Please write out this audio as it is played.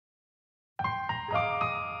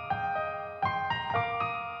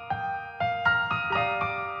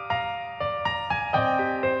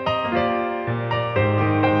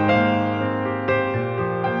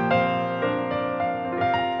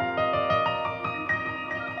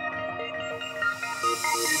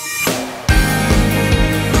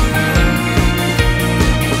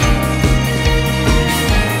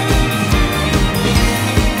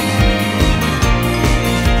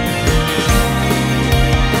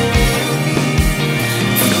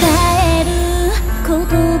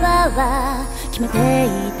めてい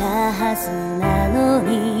たはずなの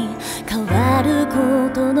に、変わるこ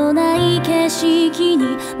とのない景色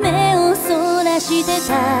に目をそらして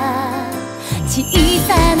た。小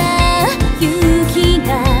さな雪が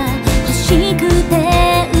欲しくて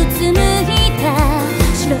うつむいた。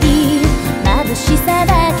白い眩しさ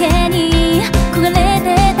だけに焦がれて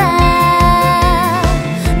た。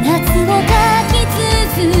夏をかき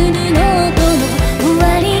綴るノートの終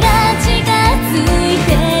わりが近づいて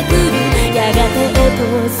くる。やがて訪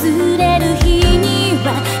れる日には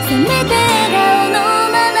せめて笑顔の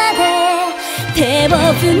ままで手を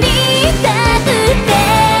振りたくて、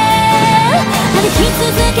歩き続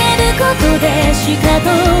けることでしか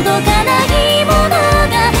届かないもの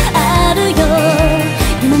があるよ。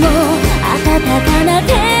今も温かな手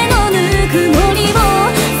のぬくもりを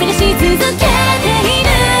探し続けている。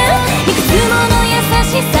いくつもの優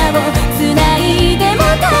しさを繋いでも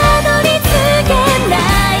たどり着けな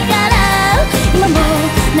いから、今も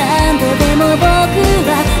何度でも僕は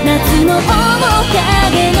夏の面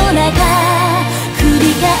影の中繰り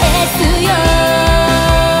返すよ。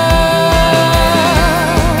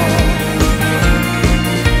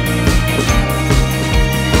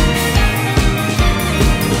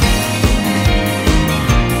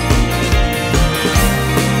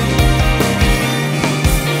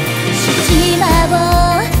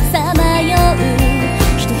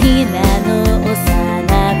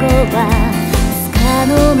束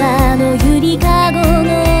の間のゆりかごの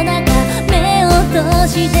中目を閉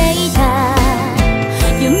じていた。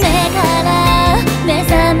夢から目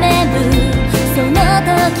覚めるその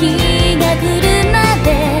時が来るまで、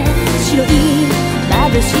白い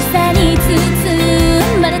眩しさに包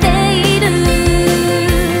まれている。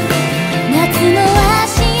夏の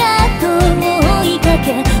足跡を追いかけ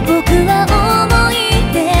僕は思い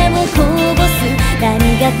出をこぼす。何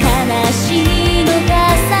が悲しいのか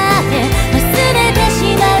さえ忘れてし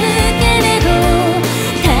まうけれど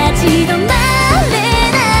立ち止まれ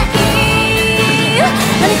ない。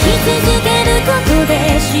歩き続けることで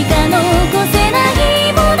しか残せな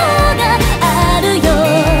いものがあるよ。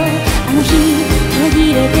あの日途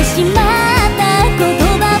切れてしまった言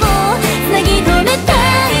葉をつなぎ止めた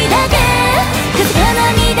いだけ。風が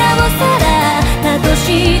涙をさらったとし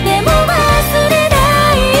ても忘れな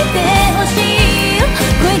いでほしい。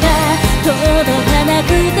声が届かなく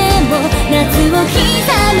ても夏を刻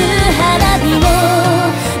む花火を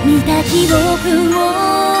見た記憶を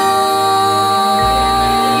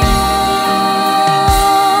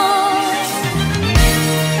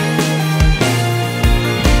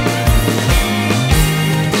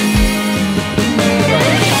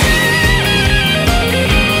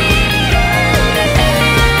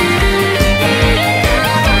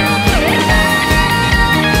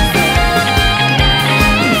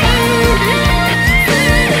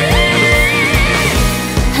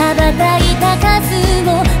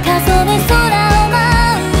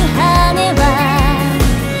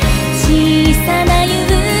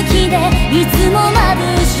いつも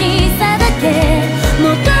眩しさだけ求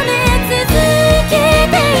め続け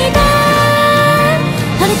ていた。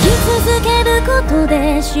歩き続けること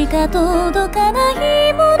でしか届かな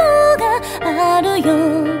いものがあるよ。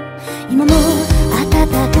今も